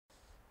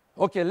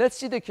Okay, let's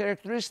see the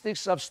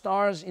characteristics of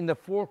stars in the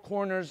four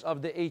corners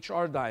of the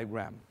HR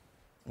diagram.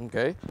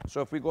 Okay,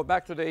 so if we go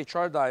back to the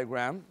HR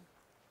diagram,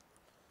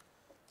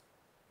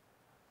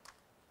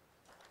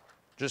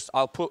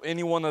 I'll put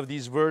any one of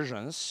these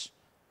versions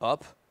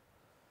up.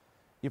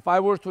 If I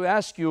were to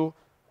ask you,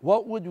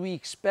 what would we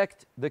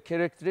expect the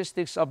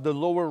characteristics of the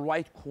lower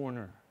right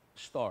corner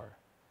star?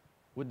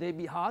 Would they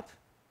be hot?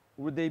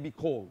 Or would they be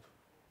cold?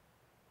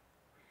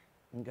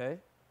 Okay,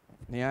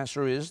 the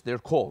answer is they're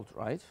cold,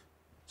 right?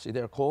 See,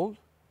 they're cold,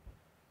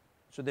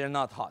 so they're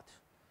not hot.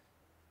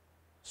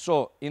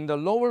 So in the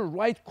lower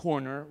right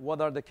corner,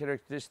 what are the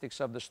characteristics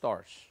of the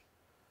stars?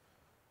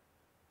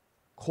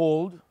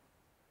 Cold,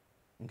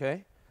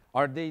 okay?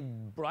 Are they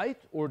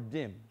bright or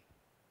dim?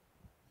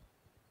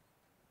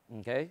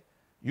 Okay?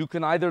 You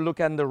can either look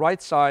at the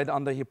right side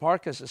on the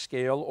Hipparchus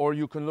scale, or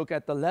you can look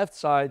at the left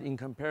side in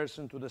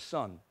comparison to the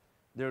sun,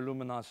 their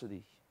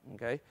luminosity,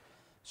 okay?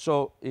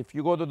 So if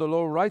you go to the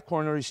lower right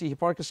corner, you see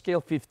Hipparchus scale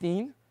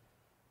 15.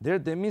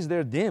 That means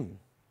they're dim.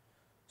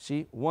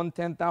 See,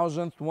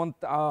 1/10,000th,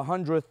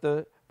 1/100th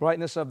the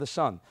brightness of the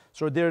sun.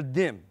 So they're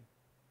dim,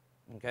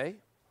 okay?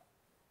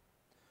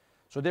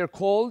 So they're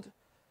cold.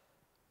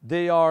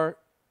 They are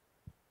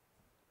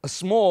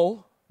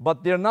small,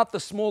 but they're not the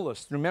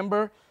smallest.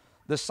 Remember,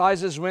 the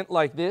sizes went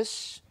like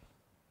this.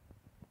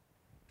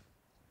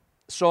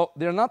 So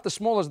they're not the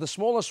smallest. The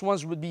smallest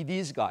ones would be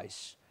these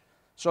guys.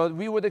 So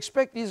we would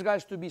expect these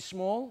guys to be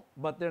small,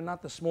 but they're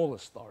not the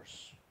smallest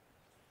stars,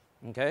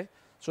 okay?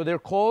 So they're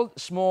cold,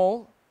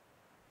 small,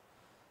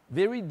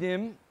 very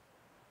dim,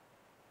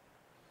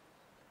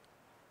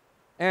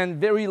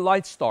 and very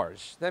light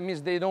stars. That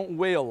means they don't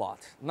weigh a lot,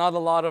 not a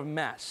lot of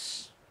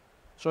mass.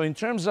 So in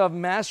terms of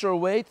mass or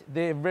weight,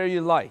 they're very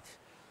light.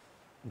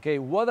 Okay,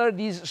 what are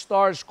these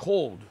stars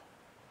called?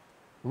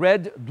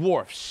 Red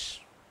dwarfs.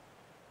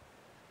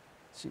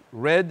 See,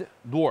 red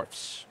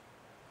dwarfs.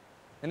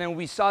 And then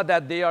we saw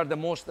that they are the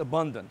most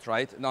abundant,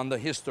 right, on the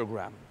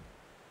histogram.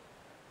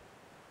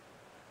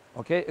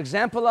 Okay,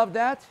 example of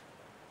that,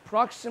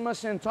 Proxima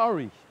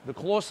Centauri, the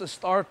closest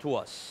star to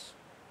us.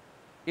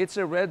 It's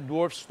a red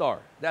dwarf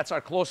star. That's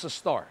our closest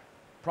star.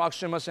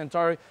 Proxima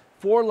Centauri,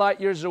 4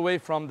 light years away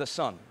from the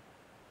sun.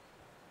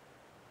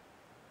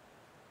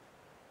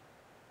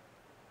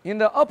 In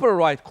the upper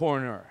right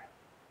corner,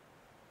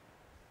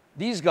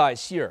 these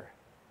guys here,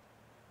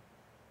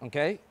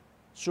 okay,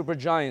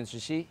 supergiants, you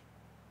see.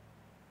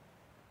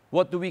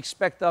 What do we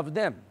expect of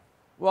them?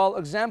 Well,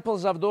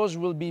 examples of those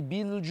will be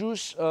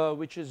Betelgeuse,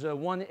 which is a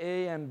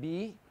 1A and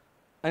B,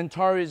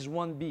 Antares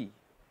 1B.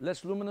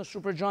 Less luminous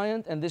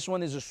supergiant, and this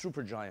one is a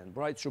supergiant,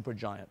 bright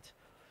supergiant.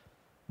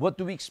 What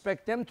do we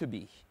expect them to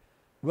be?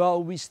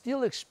 Well, we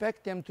still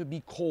expect them to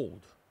be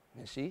cold.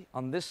 You see,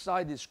 on this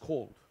side is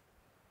cold.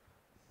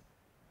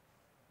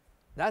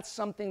 That's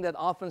something that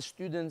often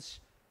students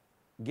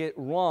get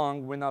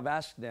wrong when I've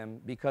asked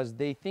them, because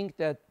they think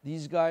that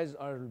these guys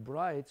are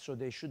bright, so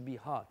they should be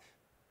hot,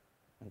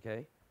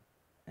 okay?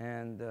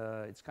 And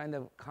it's kind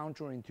of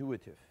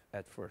counterintuitive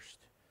at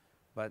first,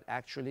 but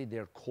actually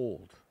they're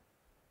cold,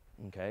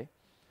 okay?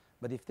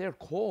 But if they're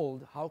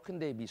cold, how can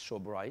they be so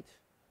bright?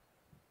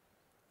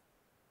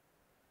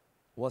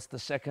 What's the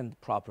second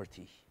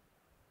property?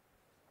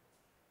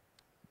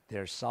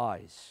 Their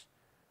size.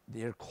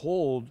 They're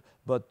cold,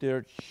 but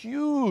they're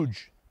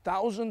huge,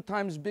 1,000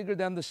 times bigger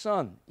than the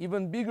sun,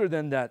 even bigger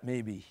than that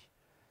maybe.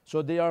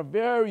 So they are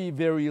very,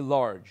 very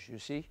large, you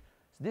see?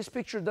 This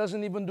picture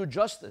doesn't even do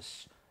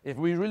justice. If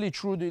we really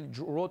truly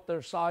wrote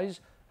their size,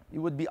 it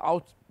would be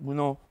out, you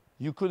know,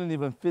 you couldn't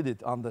even fit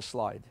it on the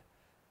slide.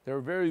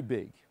 They're very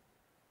big.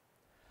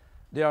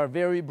 They are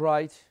very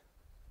bright,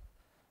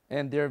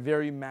 and they're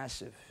very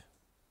massive.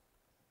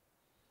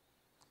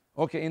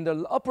 Okay, in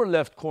the upper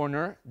left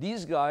corner,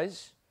 these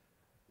guys,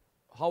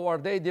 how are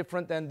they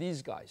different than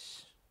these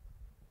guys?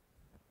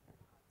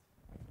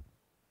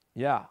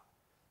 Yeah,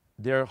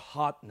 they're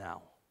hot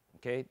now,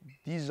 okay?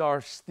 These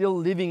are still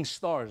living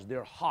stars.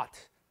 They're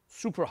hot,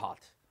 super hot.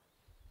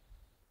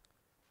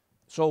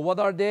 So what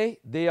are they?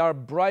 They are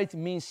bright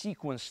mean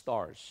sequence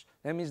stars.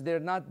 That means they're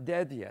not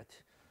dead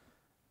yet.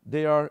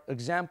 They are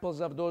examples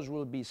of those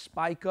will be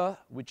Spica,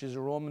 which is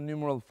Roman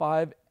numeral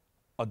 5,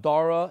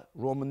 Adara,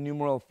 Roman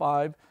numeral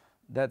 5.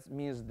 That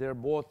means they're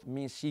both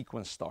mean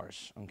sequence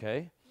stars,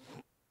 okay?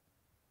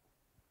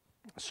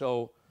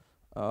 So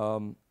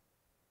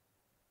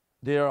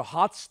they are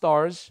hot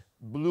stars,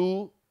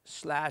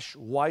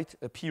 blue/white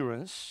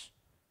appearance,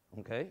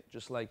 okay?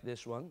 Just like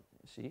this one,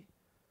 you see?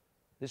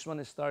 This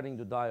one is starting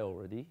to die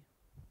already.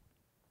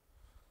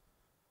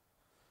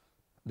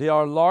 They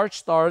are large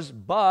stars,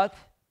 but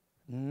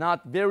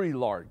not very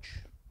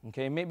large,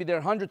 okay? Maybe they're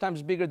 100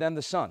 times bigger than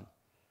the sun,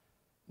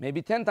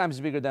 maybe 10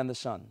 times bigger than the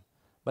sun.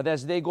 But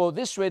as they go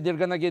this way, they're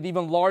going to get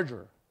even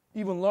larger,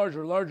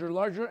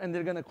 larger, and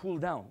they're going to cool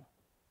down,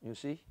 you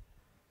see?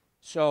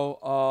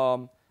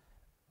 So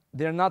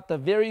they're not the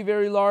very,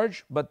 very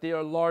large, but they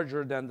are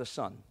larger than the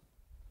sun.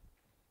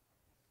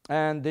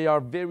 And they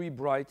are very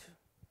bright,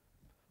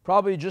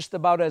 probably just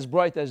about as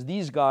bright as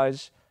these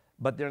guys,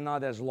 but they're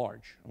not as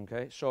large,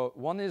 okay? So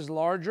one is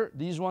larger,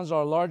 these ones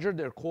are larger,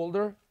 they're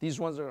colder, these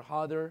ones are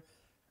hotter,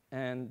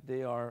 and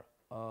they are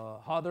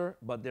hotter,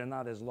 but they're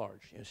not as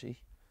large, you see?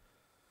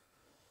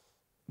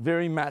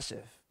 Very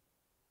massive.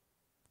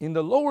 In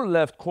the lower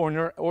left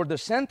corner, or the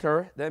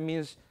center, that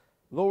means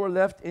lower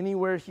left,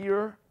 anywhere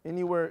here,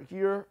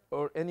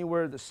 or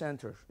anywhere the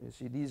center. You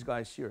see these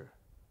guys here.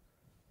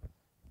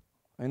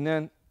 And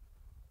then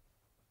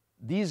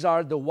these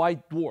are the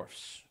white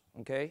dwarfs,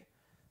 okay?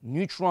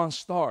 Neutron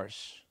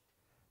stars,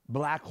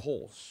 black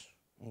holes,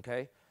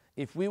 okay?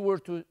 If we were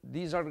to,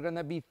 these are going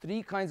to be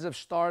 3 kinds of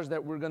stars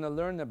that we're going to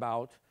learn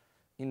about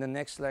in the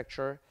next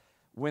lecture.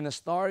 When a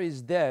star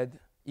is dead,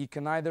 it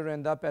can either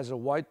end up as a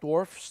white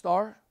dwarf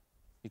star,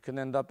 it can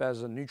end up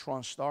as a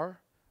neutron star,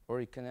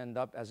 or it can end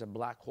up as a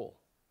black hole,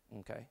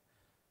 okay?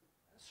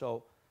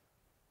 So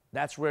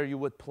that's where you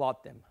would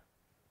plot them.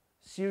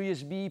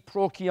 Sirius B,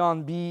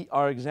 Procyon B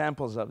are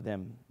examples of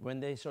them.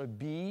 When they saw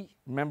B,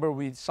 remember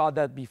we saw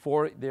that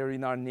before, they're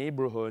in our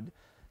neighborhood.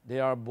 They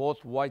are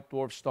both white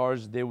dwarf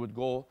stars. They would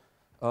go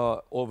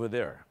over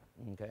there,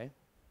 okay?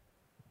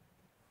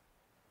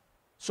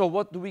 So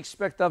what do we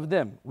expect of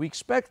them? We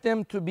expect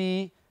them to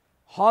be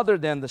hotter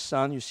than the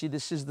sun. You see,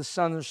 this is the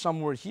sun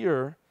somewhere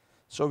here.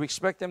 So we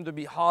expect them to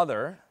be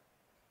hotter.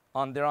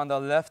 They're on the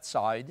left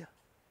side.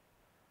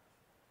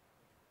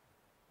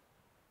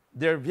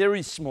 They're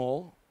very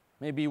small,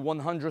 maybe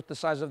 1/100th the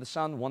size of the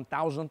sun,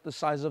 1,000th the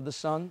size of the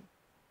sun.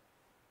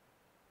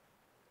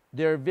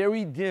 They're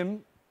very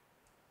dim.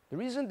 The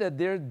reason that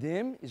they're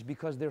dim is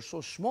because they're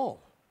so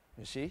small,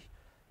 you see.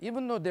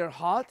 Even though they're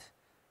hot,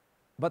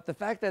 but the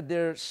fact that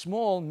they're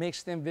small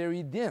makes them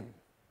very dim.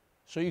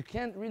 So you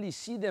can't really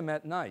see them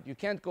at night. You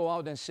can't go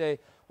out and say,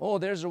 oh,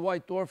 there's a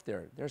white dwarf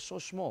there. They're so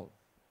small,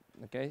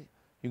 okay?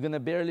 You're going to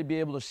barely be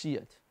able to see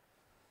it.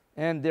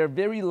 And they're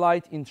very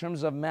light in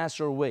terms of mass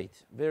or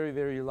weight. Very,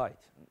 very light.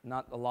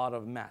 Not a lot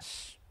of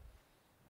mass.